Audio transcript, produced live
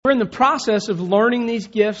We're in the process of learning these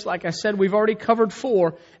gifts. Like I said, we've already covered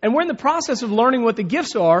 4. And we're in the process of learning what the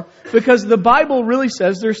gifts are because the Bible really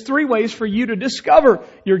says there's 3 ways for you to discover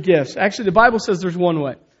your gifts. Actually, the Bible says there's 1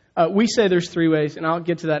 way. We say there's 3 ways, and I'll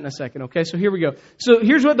get to that in a second. Okay, so here we go. So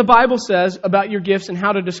here's what the Bible says about your gifts and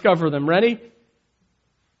how to discover them. Ready? It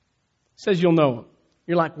says you'll know them.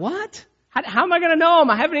 You're like, what? How am I going to know them?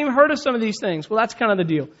 I haven't even heard of some of these things. Well, that's kind of the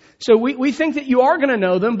deal. So we think that you are going to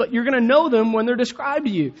know them, but you're going to know them when they're described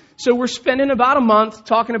to you. So we're spending about a month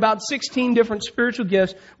talking about 16 different spiritual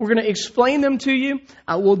gifts. We're going to explain them to you.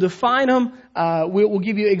 We'll define them. We'll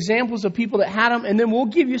give you examples of people that had them, and then we'll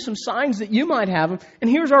give you some signs that you might have them. And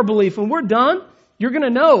here's our belief. When we're done, you're going to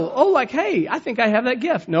know, hey, I think I have that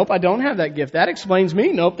gift. Nope, I don't have that gift. That explains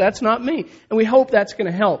me. Nope, that's not me. And we hope that's going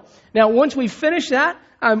to help. Now, once we finish that,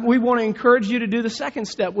 we want to encourage you to do the second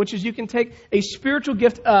step, which is you can take a spiritual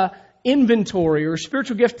gift inventory or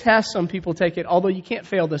spiritual gift test. Some people take it, although you can't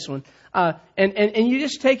fail this one. And you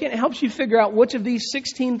just take it. It helps you figure out which of these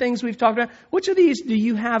 16 things we've talked about, which of these do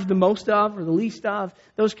you have the most of or the least of,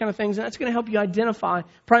 those kind of things. And that's going to help you identify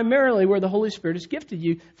primarily where the Holy Spirit has gifted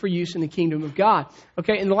you for use in the kingdom of God.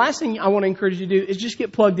 Okay, and the last thing I want to encourage you to do is just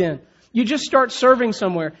get plugged in. You just start serving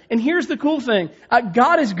somewhere. And here's the cool thing.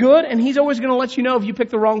 God is good, and He's always going to let you know if you pick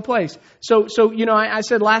the wrong place. So I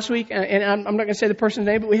said last week, and I'm not going to say the person's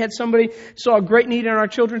name, but we had somebody saw a great need in our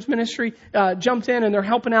children's ministry, jumped in, and they're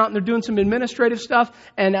helping out, and they're doing some administrative stuff.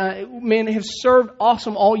 And, they have served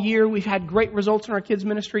awesome all year. We've had great results in our kids'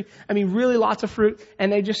 ministry. I mean, really lots of fruit.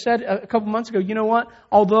 And they just said a couple months ago, you know what?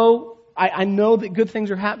 Although I know that good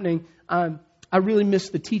things are happening, I really miss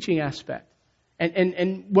the teaching aspect.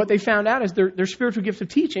 And what they found out is their spiritual gift of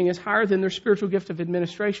teaching is higher than their spiritual gift of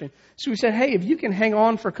administration. So we said, hey, if you can hang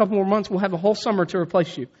on for a couple more months, we'll have a whole summer to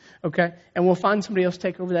replace you, okay? And we'll find somebody else to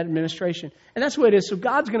take over that administration. And that's what it is. So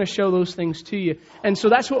God's going to show those things to you. And so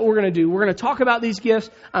that's what we're going to do. We're going to talk about these gifts.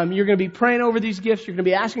 You're going to be praying over these gifts. You're going to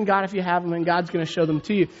be asking God if you have them, and God's going to show them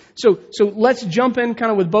to you. So let's jump in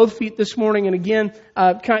kind of with both feet this morning. And again,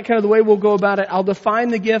 kind of the way we'll go about it, I'll define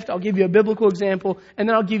the gift. I'll give you a biblical example, and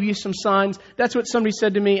then I'll give you some signs. That's what somebody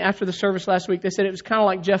said to me after the service last week. They said it was kind of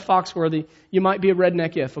like Jeff Foxworthy. You might be a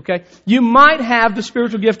redneck if, okay? You might have the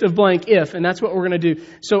spiritual gift of blank if, and that's what we're going to do.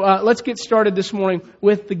 So let's get started this morning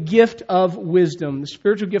with the gift of wisdom, the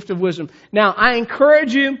spiritual gift of wisdom. Now, I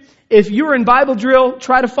encourage you, if you're in Bible drill,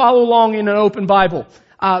 try to follow along in an open Bible.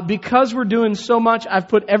 Because we're doing so much, I've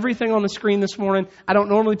put everything on the screen this morning. I don't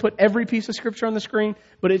normally put every piece of Scripture on the screen,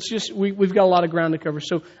 but it's just, we've got a lot of ground to cover.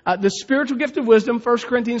 So the spiritual gift of wisdom, 1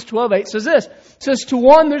 Corinthians 12:8 says this. It says, to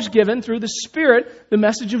one there's given through the Spirit the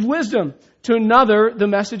message of wisdom, to another the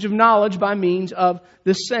message of knowledge by means of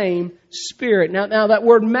the same Spirit. Now that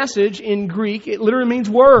word message in Greek, it literally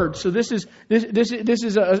means word. So this is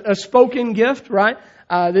a spoken gift, right?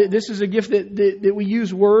 This is a gift that we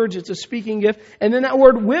use words. It's a speaking gift. And then that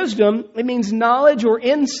word wisdom, it means knowledge or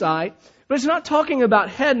insight. But it's not talking about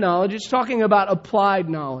head knowledge. It's talking about applied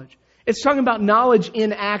knowledge. It's talking about knowledge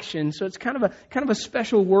in action. So it's kind of a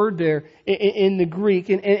special word there in the Greek.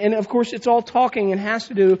 And of course, it's all talking and has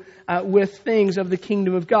to do with things of the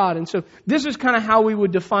kingdom of God. And so this is kind of how we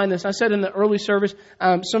would define this. I said in the early service,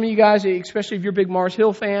 some of you guys, especially if you're big Mars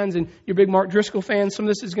Hill fans and you're big Mark Driscoll fans, some of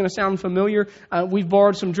this is going to sound familiar. We've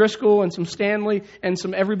borrowed some Driscoll and some Stanley and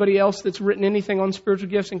some everybody else that's written anything on spiritual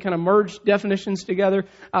gifts and kind of merged definitions together.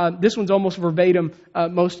 This one's almost verbatim,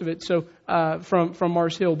 most of it, so from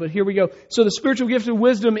Mars Hill. But here we go. So the spiritual gift of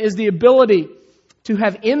wisdom is the ability to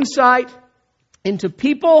have insight into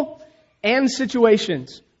people and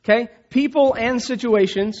situations. Okay? People and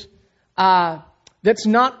situations that's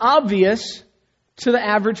not obvious to the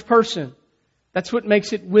average person. That's what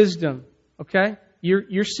makes it wisdom. Okay?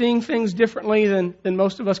 You're seeing things differently than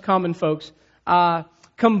most of us common folks.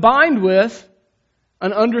 Combined with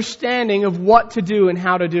an understanding of what to do and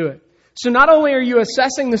how to do it. So not only are you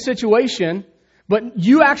assessing the situation, but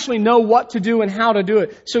you actually know what to do and how to do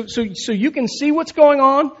it. So you can see what's going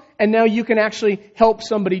on, and now you can actually help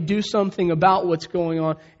somebody do something about what's going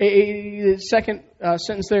on. The second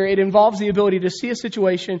sentence there, it involves the ability to see a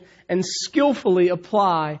situation and skillfully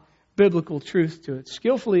apply biblical truth to it.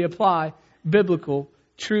 Skillfully apply biblical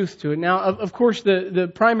truth to it. Now, of course,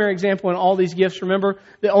 the primary example in all these gifts, remember,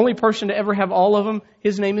 the only person to ever have all of them,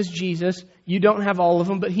 His name is Jesus. You don't have all of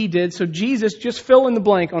them, but He did. So Jesus, just fill in the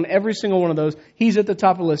blank on every single one of those. He's at the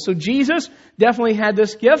top of the list. So Jesus definitely had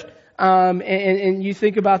this gift. And you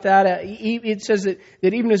think about that. It says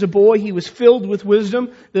that even as a boy, he was filled with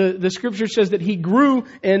wisdom. The Scripture says that he grew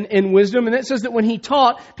in wisdom. And it says that when he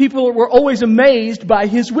taught, people were always amazed by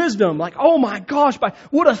his wisdom. Like, oh my gosh, by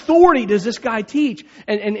what authority does this guy teach?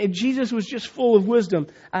 And Jesus was just full of wisdom.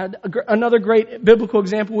 Another great biblical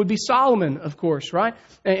example would be Solomon, of course, right?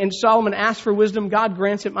 And Solomon asked for wisdom. God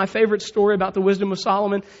grants it. My favorite story about the wisdom of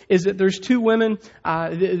Solomon is that there's two women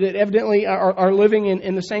that evidently are living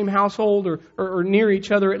in the same household or near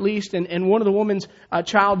each other at least. And one of the woman's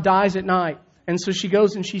child dies at night. And so she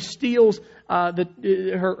goes and she steals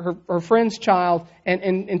her friend's child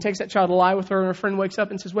and takes that child to lie with her. And her friend wakes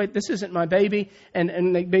up and says, wait, this isn't my baby.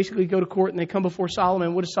 And they basically go to court and they come before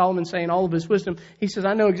Solomon. What does Solomon say in all of his wisdom? He says,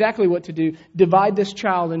 I know exactly what to do. Divide this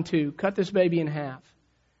child in two. Cut this baby in half.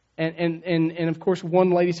 And of course,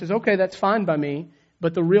 one lady says, okay, that's fine by me.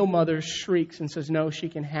 But the real mother shrieks and says, no, she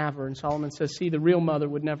can have her. And Solomon says, see, the real mother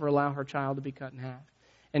would never allow her child to be cut in half.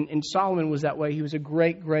 And Solomon was that way. He was a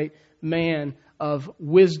great, great man of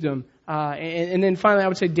wisdom. And then finally, I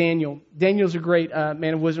would say Daniel. Daniel's a great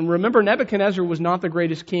man of wisdom. Remember, Nebuchadnezzar was not the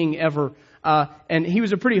greatest king ever. And he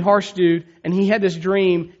was a pretty harsh dude. And he had this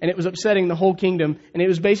dream, and it was upsetting the whole kingdom. And it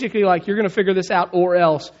was basically like, you're going to figure this out or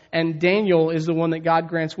else. And Daniel is the one that God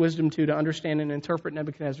grants wisdom to understand and interpret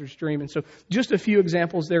Nebuchadnezzar's dream. And so just a few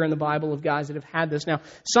examples there in the Bible of guys that have had this. Now,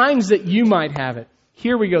 signs that you might have it.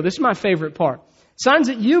 Here we go. This is my favorite part. Signs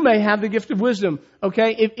that you may have the gift of wisdom,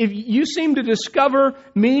 okay? If you seem to discover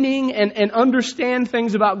meaning and understand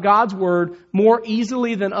things about God's Word more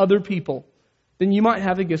easily than other people, then you might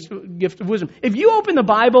have the gift of wisdom. If you open the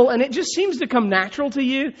Bible and it just seems to come natural to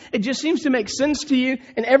you, it just seems to make sense to you,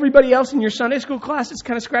 and everybody else in your Sunday school class is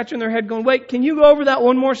kind of scratching their head going, wait, can you go over that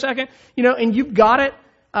one more second? And you've got it.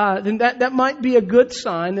 Then that might be a good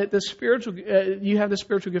sign that you have the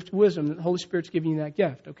spiritual gift of wisdom, that the Holy Spirit's giving you that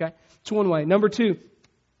gift, okay? It's one way. Number two,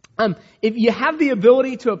 if you have the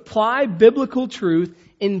ability to apply biblical truth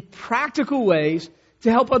in practical ways to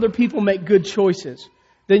help other people make good choices,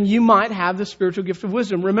 then you might have the spiritual gift of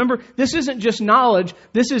wisdom. Remember, this isn't just knowledge.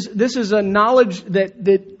 This is a knowledge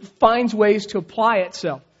that finds ways to apply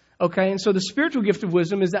itself. Okay, and so the spiritual gift of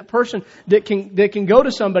wisdom is that person that can go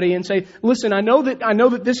to somebody and say, listen, I know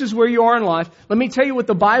that this is where you are in life. Let me tell you what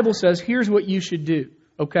the Bible says. Here's what you should do.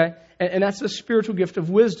 Okay? And that's the spiritual gift of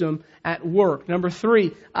wisdom at work. Number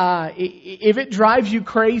three, if it drives you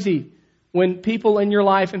crazy when people in your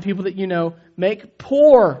life and people that you know make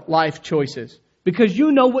poor life choices because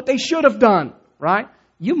you know what they should have done, right?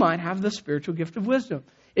 You might have the spiritual gift of wisdom.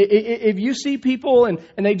 If you see people and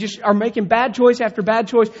they just are making bad choice after bad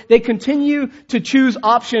choice, they continue to choose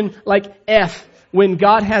option like F when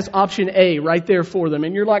God has option A right there for them.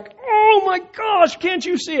 And you're like, oh my gosh, can't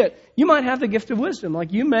you see it? You might have the gift of wisdom.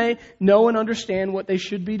 Like you may know and understand what they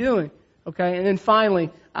should be doing. Okay. And then finally,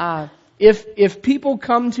 if people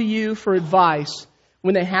come to you for advice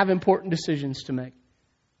when they have important decisions to make,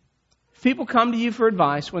 people come to you for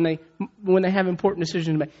advice when they have important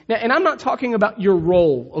decisions to make. Now, and I'm not talking about your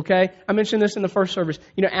role, okay? I mentioned this in the first service.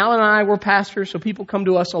 Alan and I, we're pastors, so people come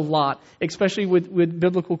to us a lot, especially with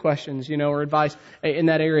biblical questions, or advice in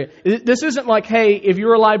that area. This isn't like, hey, if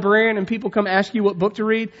you're a librarian and people come ask you what book to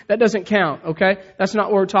read, that doesn't count, okay? That's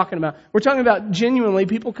not what we're talking about. We're talking about genuinely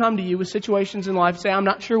people come to you with situations in life, say, I'm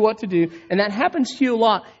not sure what to do, and that happens to you a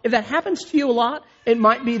lot. If that happens to you a lot, it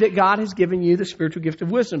might be that God has given you the spiritual gift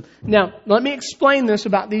of wisdom. Now, let me explain this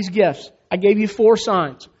about these gifts. I gave you 4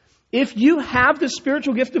 signs. If you have the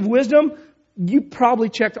spiritual gift of wisdom, you probably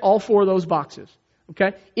checked all 4 of those boxes.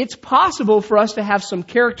 Okay? It's possible for us to have some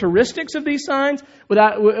characteristics of these signs,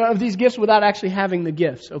 of these gifts, without actually having the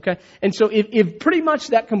gifts. Okay? And so if pretty much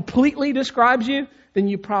that completely describes you, then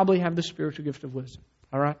you probably have the spiritual gift of wisdom.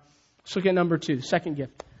 All right? Let's look at number 2, the second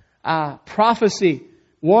gift. Prophecy.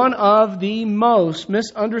 One of the most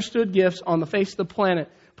misunderstood gifts on the face of the planet.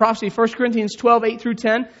 Prophecy, 1 Corinthians 12, 8 through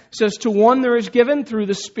 10, says, to one there is given through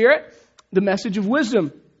the Spirit the message of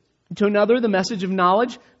wisdom. To another, the message of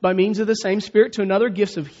knowledge by means of the same Spirit. To another,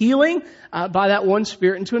 gifts of healing by that one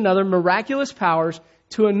Spirit. And to another, miraculous powers.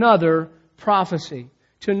 To another, prophecy.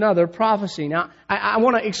 To another, prophecy. Now, I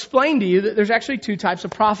want to explain to you that there's actually 2 types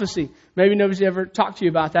of prophecy. Maybe nobody's ever talked to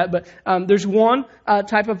you about that, but there's one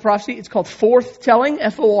type of prophecy. It's called forthtelling,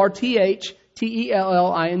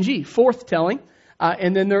 F-O-R-T-H-T-E-L-L-I-N-G, forthtelling.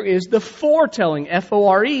 And then there is the foretelling,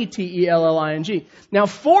 F-O-R-E-T-E-L-L-I-N-G. Now,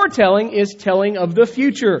 foretelling is telling of the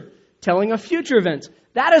future, telling of future events.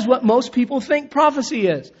 That is what most people think prophecy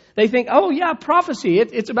is. They think, oh yeah, prophecy,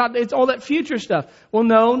 it's all that future stuff. Well,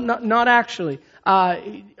 no, not actually.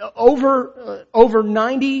 Over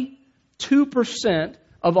 92%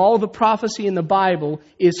 of all the prophecy in the Bible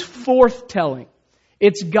is forthtelling.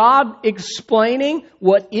 It's God explaining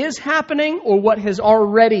what is happening or what has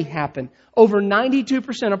already happened. Over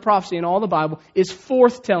 92% of prophecy in all the Bible is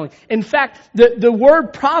forthtelling. In fact, the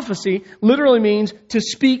word prophecy literally means to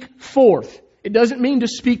speak forth. It doesn't mean to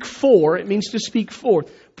speak for, it means to speak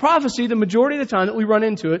forth. Prophecy, the majority of the time that we run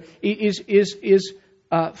into it, is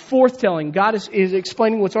forthtelling. God is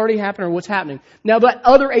explaining what's already happened or what's happening. Now that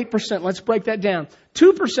other 8%, let's break that down.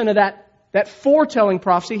 2% of that foretelling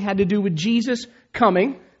prophecy had to do with Jesus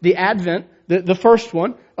coming, the Advent, the first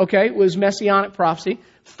one, okay, was messianic prophecy.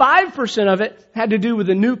 5% of it had to do with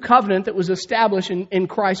the new covenant that was established in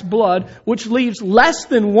Christ's blood, which leaves less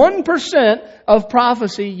than 1% of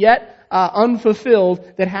prophecy yet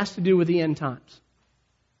unfulfilled that has to do with the end times.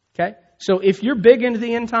 Okay? So if you're big into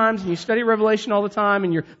the end times and you study Revelation all the time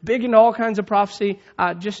and you're big into all kinds of prophecy,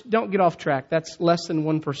 just don't get off track. That's less than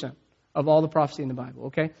 1% of all the prophecy in the Bible,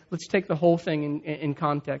 okay? Let's take the whole thing in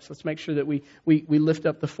context. Let's make sure that we lift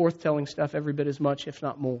up the forthtelling stuff every bit as much, if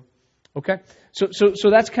not more. Okay? So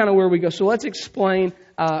that's kind of where we go. So let's explain,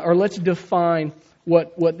 or let's define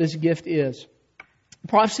what this gift is.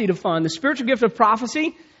 Prophecy defined. The spiritual gift of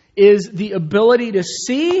prophecy is the ability to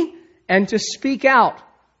see and to speak out.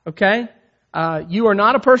 Okay? You are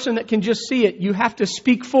not a person that can just see it. You have to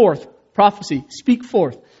speak forth. Prophecy. Speak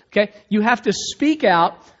forth. Okay? You have to speak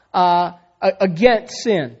out against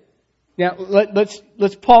sin. Now,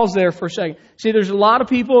 let's pause there for a second. See, there's a lot of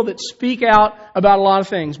people that speak out about a lot of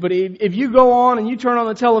things. But if you go on and you turn on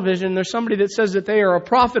the television, there's somebody that says that they are a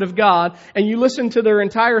prophet of God, and you listen to their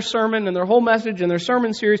entire sermon and their whole message and their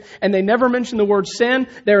sermon series, and they never mention the word sin,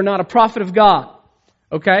 they are not a prophet of God.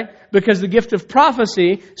 Okay? Because the gift of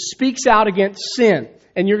prophecy speaks out against sin.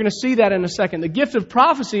 And you're going to see that in a second. The gift of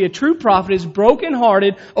prophecy, a true prophet, is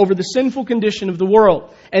brokenhearted over the sinful condition of the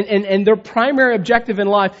world. And their primary objective in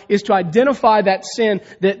life is to identify that sin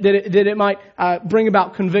that it might bring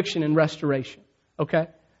about conviction and restoration. Okay?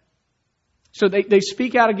 So they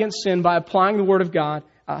speak out against sin by applying the Word of God,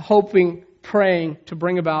 hoping, praying to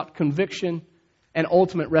bring about conviction and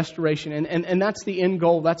ultimate restoration. And that's the end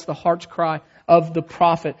goal. That's the heart's cry of the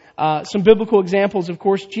prophet. Some biblical examples, of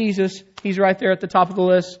course, Jesus. He's right there at the top of the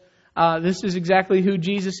list. This is exactly who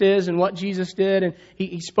Jesus is and what Jesus did. And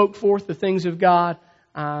he spoke forth the things of God.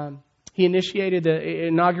 He inaugurated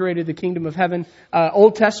the kingdom of heaven.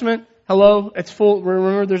 Old Testament, hello, it's full.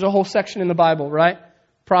 Remember, there's a whole section in the Bible, right?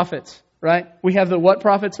 Prophets, right? We have the what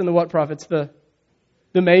prophets and the what prophets? The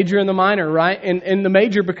major and the minor, right? And the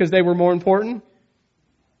major because they were more important?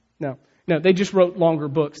 No, they just wrote longer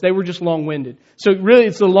books. They were just long-winded. So really,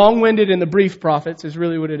 it's the long-winded and the brief prophets is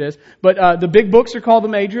really what it is. But the big books are called the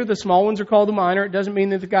major. The small ones are called the minor. It doesn't mean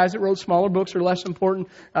that the guys that wrote smaller books are less important.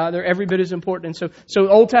 They're every bit as important. And so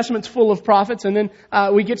Old Testament's full of prophets. And then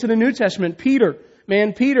we get to the New Testament. Peter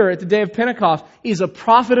at the day of Pentecost is a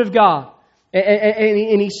prophet of God.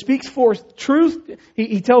 And he speaks forth truth.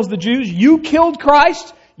 He tells the Jews, you killed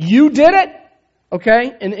Christ. You did it.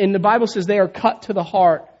 Okay? And the Bible says they are cut to the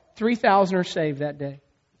heart. 3,000 are saved that day.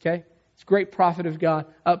 Okay? It's a great prophet of God.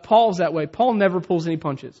 Paul's that way. Paul never pulls any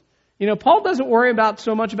punches. You know, Paul doesn't worry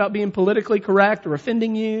so much about being politically correct or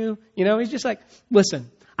offending you. You know, he's just like,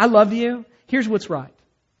 listen, I love you. Here's what's right.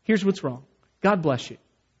 Here's what's wrong. God bless you.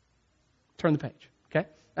 Turn the page. Okay?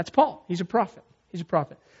 That's Paul. He's a prophet. He's a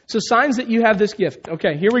prophet. So signs that you have this gift.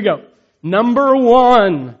 Okay, here we go. Number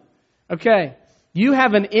 1. Okay. You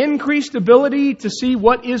have an increased ability to see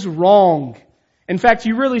what is wrong. In fact,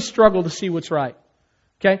 you really struggle to see what's right.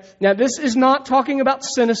 Okay? Now, this is not talking about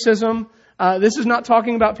cynicism. This is not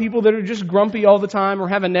talking about people that are just grumpy all the time or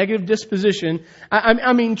have a negative disposition.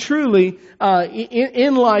 I mean, truly,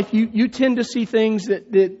 in life, you tend to see things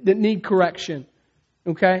that need correction.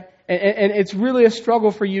 Okay? And it's really a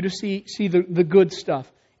struggle for you to see the good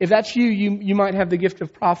stuff. If that's you might have the gift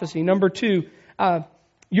of prophecy. Number 2,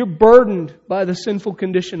 you're burdened by the sinful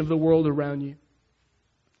condition of the world around you.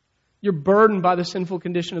 You're burdened by the sinful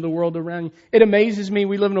condition of the world around you. It amazes me.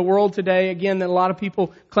 We live in a world today, again, that a lot of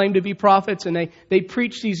people claim to be prophets, and they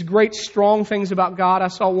preach these great, strong things about God. I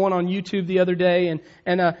saw one on YouTube the other day, and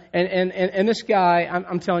this guy,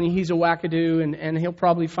 I'm telling you, he's a wackadoo, and he'll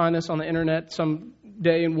probably find us on the internet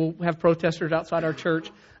someday, and we'll have protesters outside our church.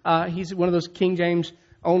 He's one of those King James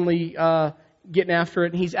only getting after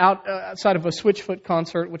it. And he's outside of a Switchfoot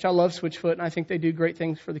concert, which I love Switchfoot, and I think they do great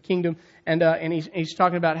things for the kingdom. And he's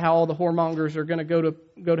talking about how all the whoremongers are going to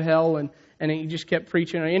go to hell, and he just kept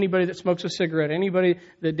preaching. Anybody that smokes a cigarette, anybody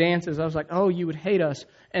that dances, I was like, oh, you would hate us.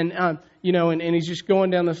 And and he's just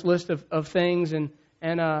going down this list of things, and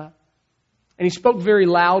he spoke very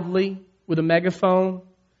loudly with a megaphone.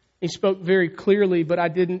 He spoke very clearly, but I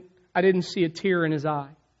didn't see a tear in his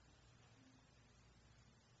eye.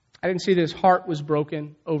 I didn't see that his heart was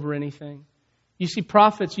broken over anything. You see,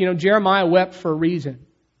 prophets, Jeremiah wept for a reason.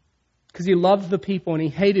 Because he loved the people and he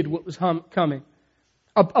hated what was coming.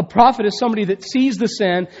 A prophet is somebody that sees the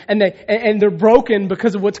sin and they're broken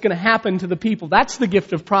because of what's going to happen to the people. That's the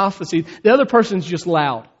gift of prophecy. The other person's just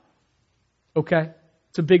loud. Okay?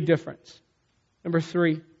 It's a big difference. Number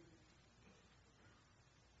 3.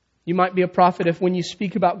 You might be a prophet if when you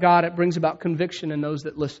speak about God, it brings about conviction in those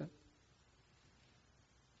that listen.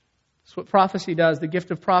 That's what prophecy does. The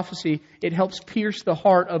gift of prophecy, it helps pierce the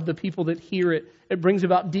heart of the people that hear it. It brings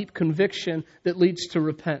about deep conviction that leads to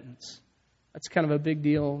repentance. That's kind of a big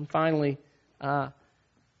deal. And finally,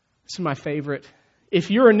 this is my favorite.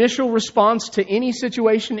 If your initial response to any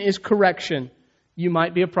situation is correction, you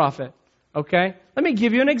might be a prophet. Okay? Let me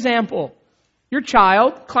give you an example. Your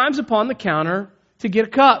child climbs upon the counter to get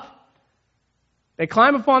a cup. They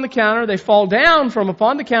climb upon the counter, they fall down from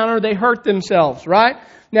upon the counter, they hurt themselves, right?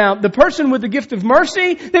 Now, the person with the gift of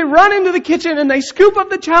mercy, they run into the kitchen and they scoop up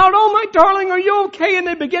the child. Oh, my darling, are you okay? And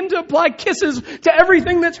they begin to apply kisses to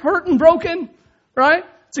everything that's hurt and broken, right?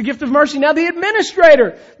 It's a gift of mercy. Now, the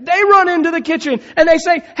administrator, they run into the kitchen and they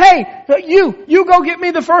say, hey, you go get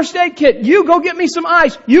me the first aid kit. You go get me some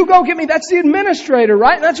ice. You go get me. That's the administrator,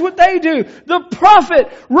 right? And that's what they do. The prophet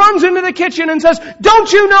runs into the kitchen and says, don't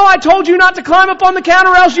you know I told you not to climb up on the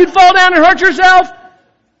counter or else you'd fall down and hurt yourself?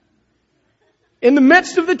 In the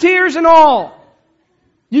midst of the tears and all.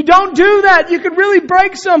 You don't do that. You could really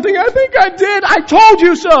break something. I think I did. I told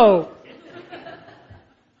you so.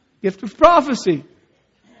 Gift of prophecy.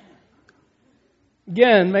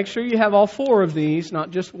 Again, make sure you have all 4 of these,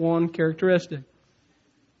 not just one characteristic.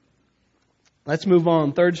 Let's move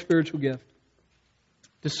on. Third spiritual gift.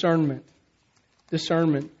 Discernment.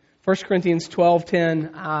 Discernment. 1 Corinthians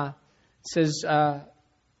 12:10 says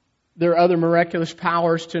there are other miraculous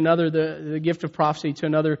powers, to another the gift of prophecy, to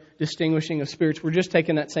another distinguishing of spirits. We're just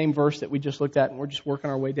taking that same verse that we just looked at and we're just working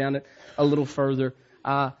our way down it a little further.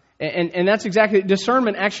 And that's exactly,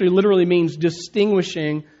 discernment actually literally means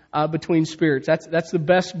distinguishing between spirits. That's the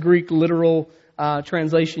best Greek literal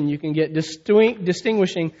translation you can get.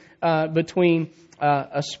 Distinguishing between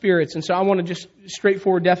spirits. And so I want to just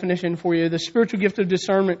straightforward definition for you. The spiritual gift of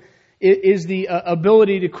discernment is the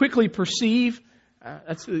ability to quickly perceive.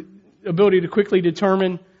 That's the ability to quickly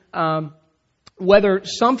determine whether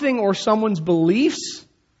something or someone's beliefs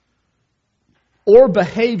or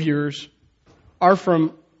behaviors are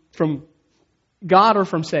from God or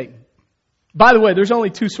from Satan. By the way, there's only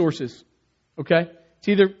 2 sources. Okay? It's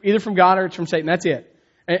either from God or it's from Satan. That's it.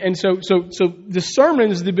 And so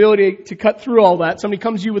discernment is the ability to cut through all that. Somebody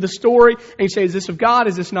comes to you with a story and you say, is this of God?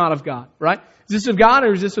 Is this not of God? Right? Is this of God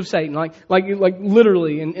or is this of Satan? Like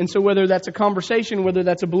literally. And so whether that's a conversation, whether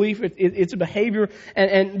that's a belief, it's a behavior.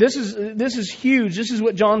 And this is huge. This is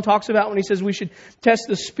what John talks about when he says we should test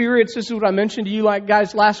the spirits. This is what I mentioned to you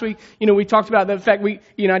guys last week. We talked about the fact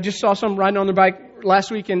I just saw some riding on their bike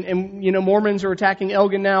last week and Mormons are attacking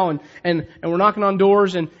Elgin now and we're knocking on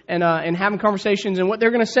doors and having conversations. And what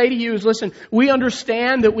they're going to say to you is, listen, we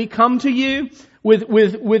understand that we come to you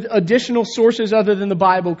with additional sources other than the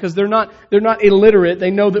Bible, because they're not illiterate. They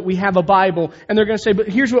know that we have a Bible, and they're going to say, but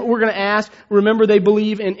here's what we're going to ask. Remember, they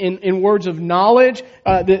believe in words of knowledge.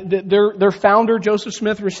 Their founder, Joseph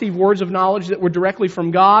Smith, received words of knowledge that were directly from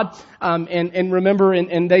God. And remember,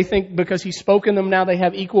 and they think because He's spoken them, now they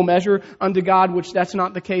have equal measure unto God, which that's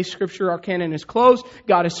not the case. Scripture, our canon is closed.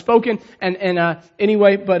 God has spoken.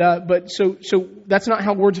 Anyway, but so that's not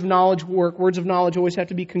how words of knowledge work. Words of knowledge always have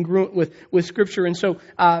to be congruent with Scripture. And so,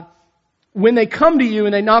 when they come to you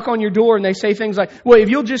and they knock on your door and they say things like, well, if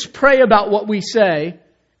you'll just pray about what we say,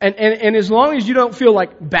 and as long as you don't feel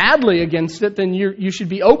like badly against it, then you should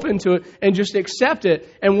be open to it and just accept it.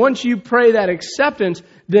 And once you pray that acceptance,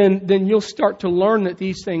 then you'll start to learn that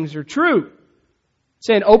these things are true.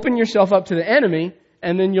 Saying open yourself up to the enemy,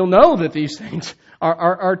 and then you'll know that these things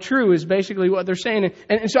are true, is basically what they're saying.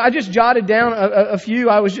 And so I just jotted down a few.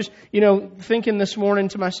 I was just, thinking this morning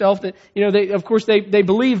to myself that, they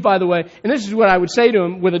believe, by the way, and this is what I would say to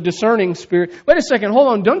them with a discerning spirit. Wait a second, hold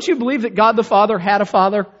on. Don't you believe that God the Father had a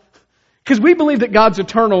father? Because we believe that God's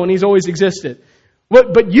eternal and He's always existed.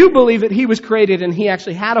 But you believe that He was created and He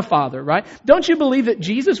actually had a father, right? Don't you believe that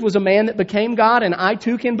Jesus was a man that became God and I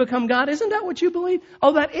too can become God? Isn't that what you believe?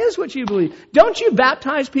 Oh, that is what you believe. Don't you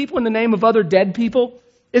baptize people in the name of other dead people?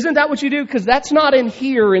 Isn't that what you do? Because that's not in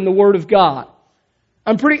here in the Word of God.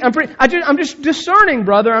 I'm just discerning,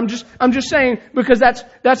 brother. I'm just saying, because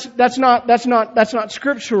that's not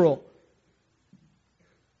scriptural.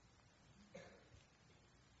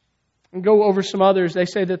 And go over some others. They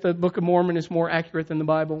say that the Book of Mormon is more accurate than the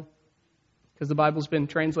Bible because the Bible's been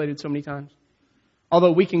translated so many times.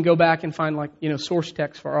 Although we can go back and find source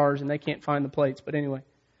text for ours and they can't find the plates. But anyway.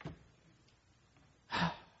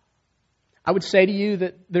 I would say to you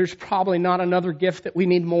that there's probably not another gift that we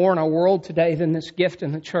need more in our world today than this gift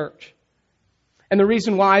in the church. And the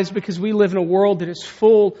reason why is because we live in a world that is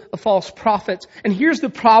full of false prophets. And here's the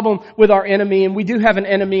problem with our enemy. And we do have an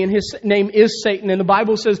enemy, and his name is Satan. And the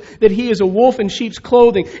Bible says that he is a wolf in sheep's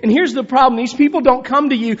clothing. And here's the problem. These people don't come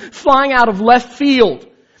to you flying out of left field.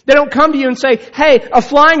 They don't come to you and say, hey, a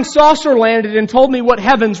flying saucer landed and told me what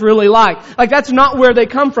heaven's really like. Like, that's not where they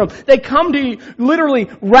come from. They come to you literally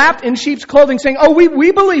wrapped in sheep's clothing saying, oh,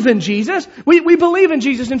 we believe in Jesus. We believe in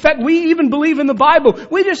Jesus. In fact, we even believe in the Bible.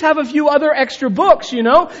 We just have a few other extra books,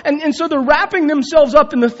 And so they're wrapping themselves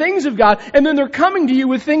up in the things of God, and then they're coming to you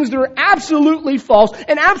with things that are absolutely false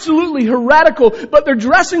and absolutely heretical, but they're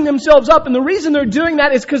dressing themselves up. And the reason they're doing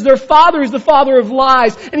that is because their father is the father of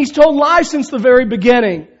lies, and he's told lies since the very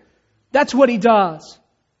beginning. That's what he does.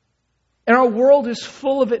 And our world is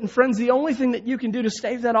full of it. And friends, the only thing that you can do to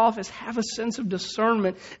stave that off is have a sense of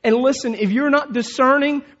discernment. And listen, if you're not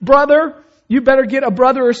discerning, brother, you better get a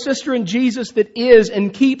brother or sister in Jesus that is,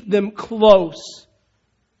 and keep them close.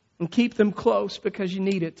 And keep them close because you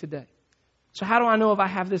need it today. So how do I know if I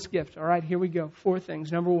have this gift? All right, here we go. 4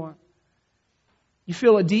 things. Number 1, you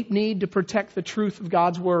feel a deep need to protect the truth of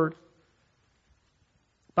God's Word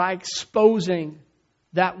by exposing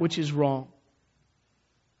that which is wrong.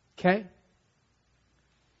 Okay?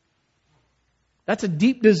 That's a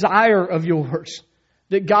deep desire of yours.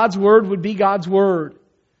 That God's Word would be God's Word.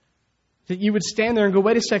 That you would stand there and go,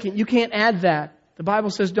 wait a second, you can't add that. The Bible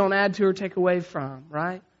says don't add to or take away from,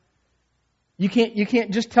 right? You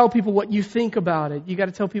can't just tell people what you think about it. You got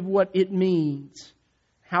to tell people what it means.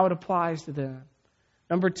 How it applies to them.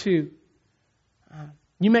 Number 2,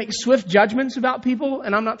 you make swift judgments about people,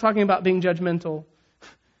 and I'm not talking about being judgmental.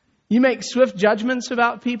 You make swift judgments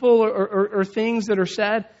about people or things that are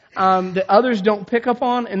said that others don't pick up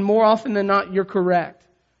on, and more often than not, you're correct.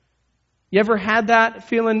 You ever had that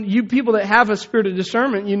feeling? You people that have a spirit of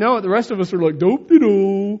discernment, you know it. The rest of us are like,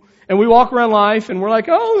 dope-de-doo. And we walk around life and we're like,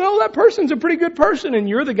 oh, no, that person's a pretty good person. And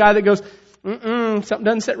you're the guy that goes, something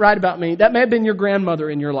doesn't sit right about me. That may have been your grandmother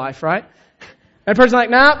in your life, right? That person's like,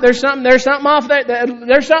 nah, there's something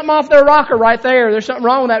off their rocker right there. There's something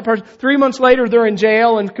wrong with that person. 3 months later, they're in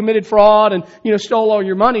jail and committed fraud and, stole all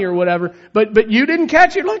your money or whatever. But you didn't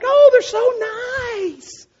catch it. You're like, oh, they're so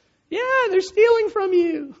nice. Yeah, they're stealing from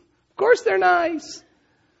you. Of course they're nice.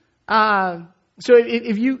 So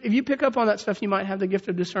if you pick up on that stuff, you might have the gift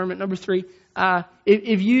of discernment. Number 3,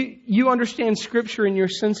 if you understand Scripture and you're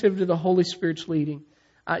sensitive to the Holy Spirit's leading,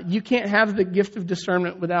 you can't have the gift of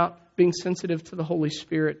discernment without being sensitive to the Holy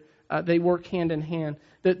Spirit. They work hand in hand.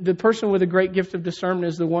 The person with a great gift of discernment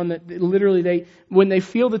is the one that literally when they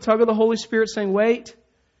feel the tug of the Holy Spirit saying, wait,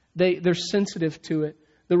 they're sensitive to it.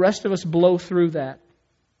 The rest of us blow through that.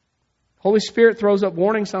 Holy Spirit throws up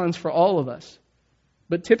warning signs for all of us.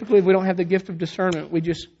 But typically, if we don't have the gift of discernment, we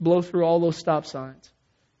just blow through all those stop signs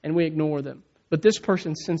and we ignore them. But this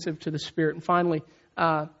person's sensitive to the Spirit. And finally,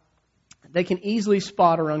 they can easily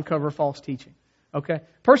spot or uncover false teaching. Okay,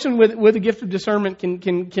 person with a gift of discernment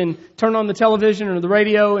can turn on the television or the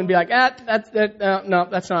radio and be like, no,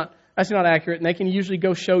 that's not accurate. And they can usually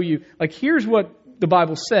go show you, like, here's what the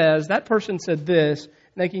Bible says. That person said this, and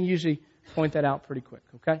they can usually point that out pretty quick.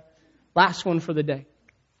 Okay, last one for the day.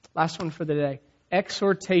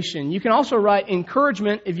 Exhortation. You can also write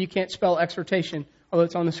encouragement if you can't spell exhortation, although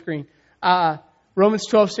it's on the screen. Romans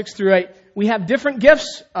 12:6-8. We have different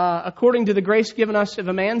gifts according to the grace given us. If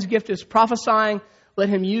a man's gift is prophesying, let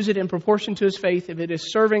him use it in proportion to his faith. If it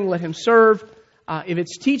is serving, let him serve. If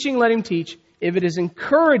it's teaching, let him teach. If it is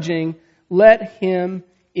encouraging, let him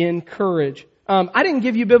encourage. I didn't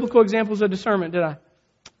give you biblical examples of discernment, did I?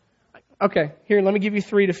 Okay, here, let me give you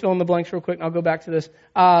 3 to fill in the blanks real quick, and I'll go back to this.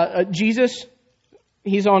 Jesus,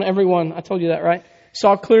 he's on every one. I told you that, right?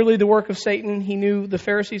 Saw clearly the work of Satan. He knew the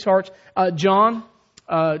Pharisees' hearts. John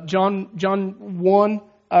 1,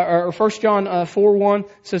 or 1 John 4:1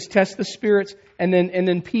 says, test the spirits. And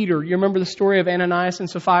then Peter, you remember the story of Ananias and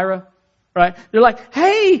Sapphira? Right? They're like,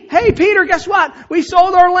 hey, Peter, guess what? We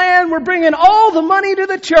sold our land. We're bringing all the money to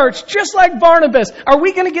the church, just like Barnabas. Are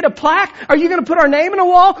we going to get a plaque? Are you going to put our name in a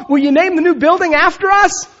wall? Will you name the new building after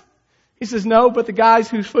us? He says, no, but the guys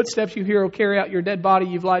whose footsteps you hear will carry out your dead body.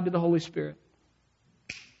 You've lied to the Holy Spirit.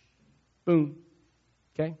 Boom.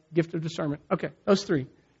 Okay, gift of discernment. Okay, those 3.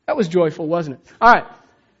 That was joyful, wasn't it? All right.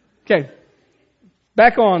 Okay,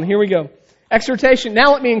 back on. Here we go. Exhortation.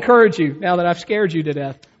 Now let me encourage you, now that I've scared you to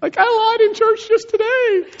death. Like, I lied in church just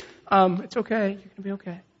today. It's okay. You're going to be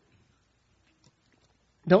okay.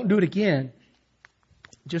 Don't do it again,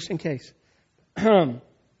 just in case. Hear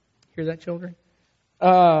that, children?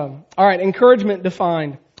 All right, encouragement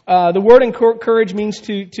defined. The word encourage means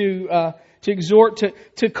to exhort,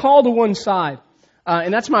 to call to one side.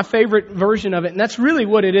 And that's my favorite version of it. And that's really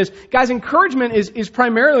what it is. Guys, encouragement is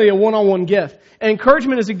primarily a one-on-one gift. And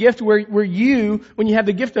encouragement is a gift where you, when you have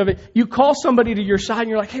the gift of it, you call somebody to your side and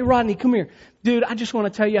you're like, hey, Rodney, come here. Dude, I just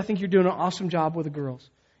want to tell you, I think you're doing an awesome job with the girls.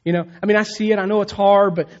 You know, I mean, I see it. I know it's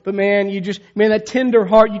hard, but man, that tender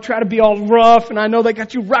heart, you try to be all rough, and I know they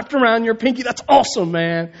got you wrapped around your pinky. That's awesome,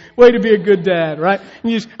 man. Way to be a good dad, right?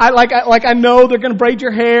 I know they're going to braid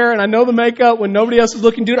your hair, and I know the makeup when nobody else is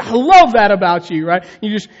looking. Dude, I love that about you, right?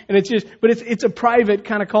 But it's a private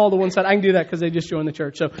kind of call to one side. I can do that because they just joined the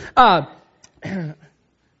church. So,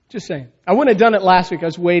 just saying. I wouldn't have done it last week. I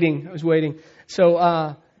was waiting.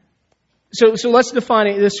 So let's define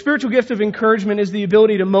it. The spiritual gift of encouragement is the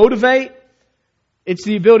ability to motivate. It's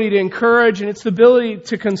the ability to encourage, and it's the ability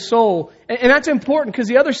to console. And that's important because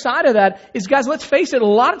the other side of that is, guys, let's face it, a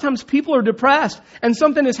lot of times people are depressed and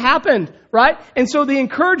something has happened, right? And so the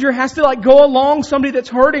encourager has to go along somebody that's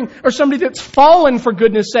hurting or somebody that's fallen, for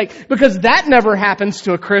goodness sake, because that never happens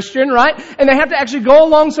to a Christian, right? And they have to actually go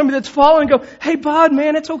along somebody that's fallen and go, hey, bud,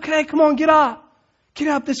 man, it's okay. Come on, get up. Get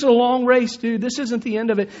up. This is a long race, dude. This isn't the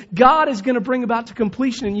end of it. God is going to bring about to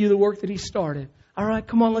completion in you the work that He started. All right,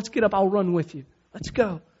 come on, let's get up. I'll run with you. Let's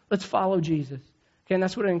go. Let's follow Jesus. Okay, and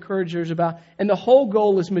that's what an encourager is about. And the whole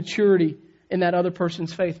goal is maturity in that other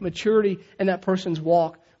person's faith, maturity in that person's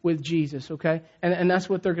walk with Jesus. Okay, and that's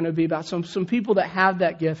what they're going to be about. Some people that have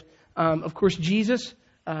that gift. Of course, Jesus,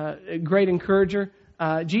 a great encourager.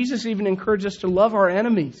 Jesus even encouraged us to love our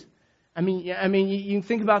enemies. I mean, you can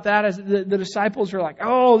think about that as the disciples are like,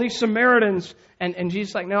 oh, these Samaritans. And Jesus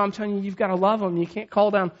is like, no, I'm telling you, you've got to love them. You can't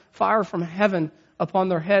call down fire from heaven upon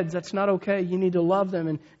their heads. That's not okay. You need to love them.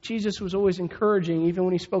 And Jesus was always encouraging, even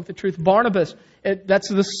when He spoke the truth. Barnabas, that's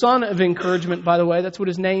the son of encouragement, by the way. That's what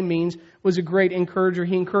his name means, was a great encourager.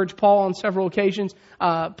 He encouraged Paul on several occasions.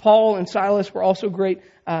 Paul and Silas were also great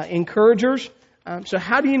encouragers. So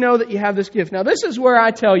how do you know that you have this gift? Now, this is where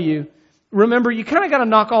I tell you, remember, you kind of got to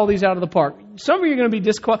knock all these out of the park. Some of you are going to be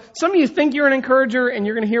disqualified. Some of you think you're an encourager, and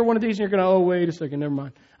you're going to hear one of these, and you're going to, oh, wait a second, never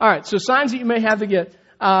mind. All right, so signs that you may have the gift.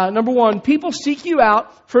 Number one, people seek you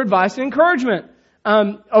out for advice and encouragement.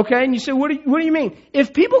 Okay, and you say, what do you mean?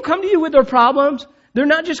 If people come to you with their problems, they're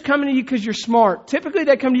not just coming to you because you're smart. Typically,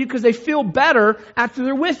 they come to you because they feel better after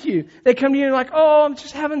they're with you. They come to you and like, oh, I'm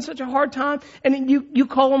just having such a hard time. And then you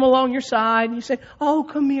call them along your side, and you say, oh,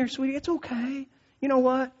 come here, sweetie, it's okay. You know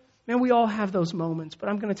what? Man, we all have those moments, but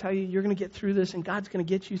I'm going to tell you, you're going to get through this, and God's going to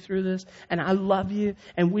get you through this, and I love you,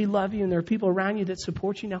 and we love you, and there are people around you that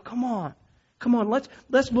support you. Now, come on,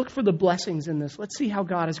 let's look for the blessings in this. Let's see how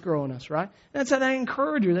God is growing us, right? That's how they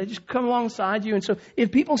encourage you. They just come alongside you, and so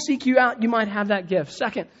if people seek you out, you might have that gift.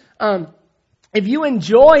 Second, if you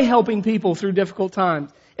enjoy helping people through difficult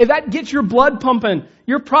times, if that gets your blood pumping,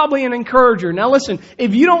 you're probably an encourager. Now listen,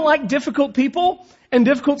 if you don't like difficult people and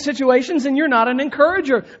difficult situations, then you're not an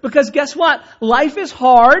encourager. Because guess what? Life is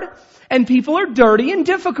hard and people are dirty and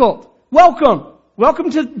difficult. Welcome. Welcome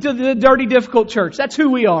to the dirty, difficult church. That's who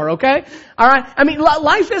we are, okay? All right? I mean,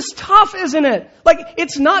 life is tough, isn't it? Like,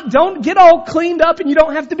 it's not, don't get all cleaned up and you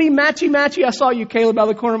don't have to be matchy-matchy. I saw you, Caleb, out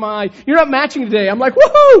of the corner of my eye. You're not matching today. I'm like,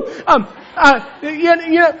 woohoo!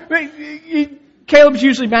 Caleb's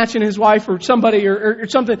usually matching his wife or somebody or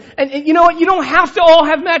something. And you know what? You don't have to all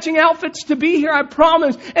have matching outfits to be here, I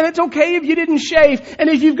promise. And it's okay if you didn't shave. And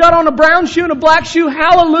if you've got on a brown shoe and a black shoe,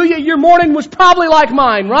 hallelujah, your morning was probably like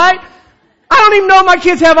mine, right? I don't even know if my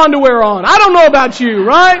kids have underwear on. I don't know about you,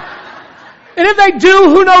 right? And if they do,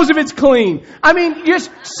 who knows if it's clean? I mean,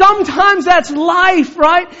 just sometimes that's life,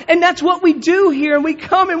 right? And that's what we do here. And we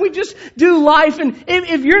come and we just do life. And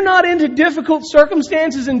if you're not into difficult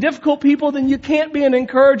circumstances and difficult people, then you can't be an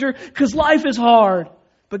encourager because life is hard.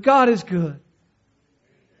 But God is good.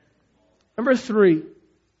 Number 3.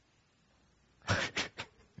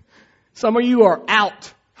 Some of you are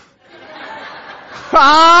out.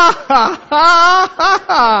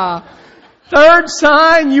 Third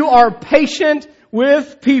sign, you are patient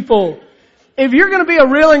with people. If you're going to be a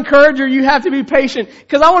real encourager, you have to be patient.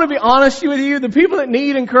 Because I want to be honest with you, the people that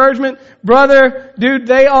need encouragement, brother, dude,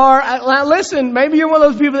 they are, listen, maybe you're one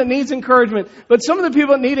of those people that needs encouragement, but some of the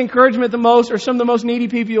people that need encouragement the most are some of the most needy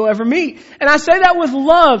people you'll ever meet. And I say that with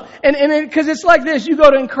love. And because it's like this, you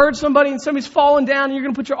go to encourage somebody and somebody's falling down and you're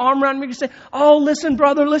going to put your arm around them and you're going to say, oh, listen,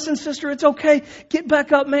 brother, listen, sister, it's okay. Get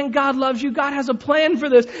back up, man. God loves you. God has a plan for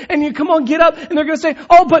this. And you come on, get up. And they're going to say,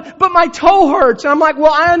 oh, but my toe hurts. And I'm like,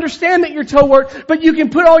 well, I understand that your toe hurts, but you can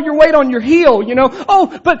put all your weight on your heel, you know.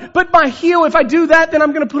 Oh, but my heel, if I do that, then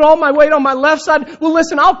I'm going to put all my weight on my left side. Well,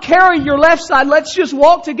 listen, I'll carry your left side. Let's just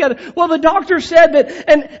walk together. Well, the doctor said that,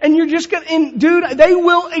 and you're just going to, dude, they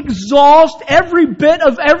will exhaust every bit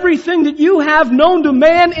of everything that you have known to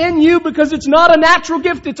man in you because it's not a natural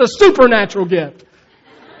gift, it's a supernatural gift.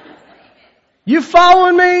 You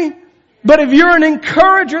following me? But if you're an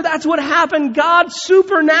encourager, that's what happened. God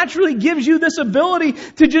supernaturally gives you this ability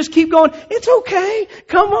to just keep going. It's okay.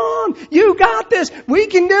 Come on. You got this. We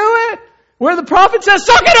can do it. Where the prophet says,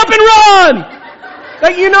 suck it up and run.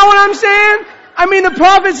 Like, you know what I'm saying? I mean, the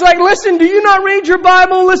prophet's like, listen, do you not read your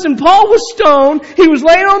Bible? Listen, Paul was stoned. He was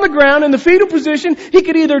laying on the ground in the fetal position. He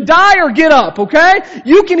could either die or get up, okay?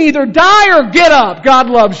 You can either die or get up.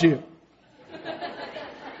 God loves you.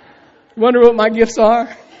 Wonder what my gifts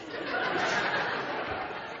are?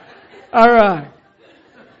 All right.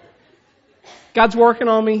 God's working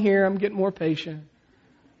on me here. I'm getting more patient.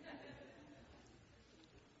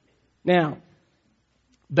 Now,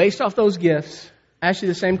 based off those gifts, I asked you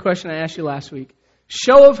the same question I asked you last week.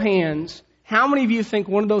 Show of hands, how many of you think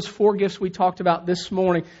one of those 4 gifts we talked about this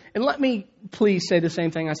morning, and let me please say the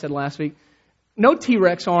same thing I said last week. No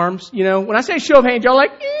T-Rex arms. You know, when I say show of hands, y'all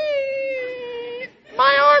like,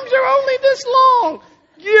 my arms are only this long.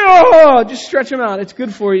 Yeah, just stretch them out. It's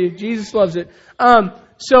good for you. Jesus loves it.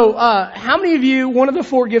 So how many of you, one of the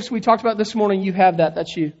 4 gifts we talked about this morning, you have that?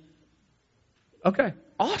 That's you. Okay.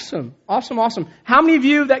 Awesome. How many of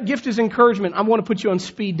you, that gift is encouragement? I want to put you on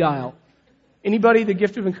speed dial. Anybody, the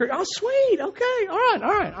gift of encouragement? Oh, sweet. Okay.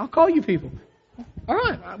 All right. I'll call you people. All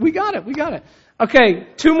right. We got it. Okay.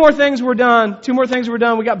 2 more things we're done.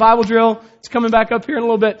 We got Bible drill. It's coming back up here in a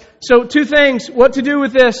little bit. So 2 things. What to do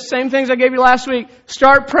with this. Same things I gave you last week.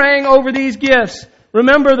 Start praying over these gifts.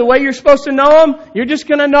 Remember, the way you're supposed to know them, you're just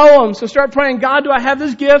going to know them. So start praying, God, do I have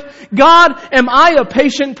this gift? God, am I a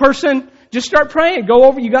patient person? Just start praying. Go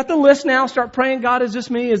over. You got the list now. Start praying, God, is this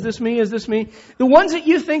me? Is this me? Is this me? The ones that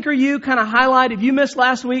you think are you, kind of highlight. If you missed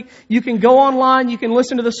last week, you can go online. You can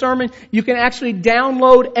listen to the sermon. You can actually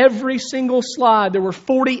download every single slide. There were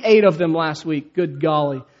 48 of them last week. Good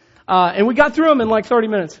golly. And we got through them in like 30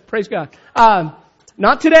 minutes. Praise God.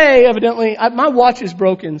 Not today, evidently. My watch is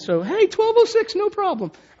broken. So, hey, 12:06, no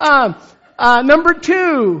problem. Number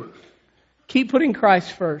 2, keep putting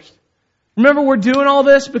Christ first. Remember, we're doing all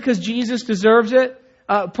this because Jesus deserves it.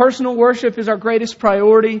 Personal worship is our greatest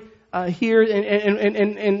priority here,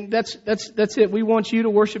 and that's it. We want you to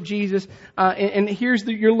worship Jesus, and here's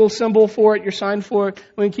your little symbol for it, your sign for it.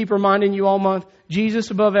 We can keep reminding you all month: Jesus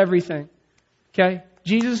above everything. Okay,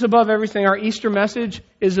 Jesus above everything. Our Easter message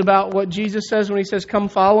is about what Jesus says when He says, "Come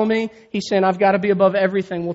follow me." He's saying, "I've got to be above everything." Well,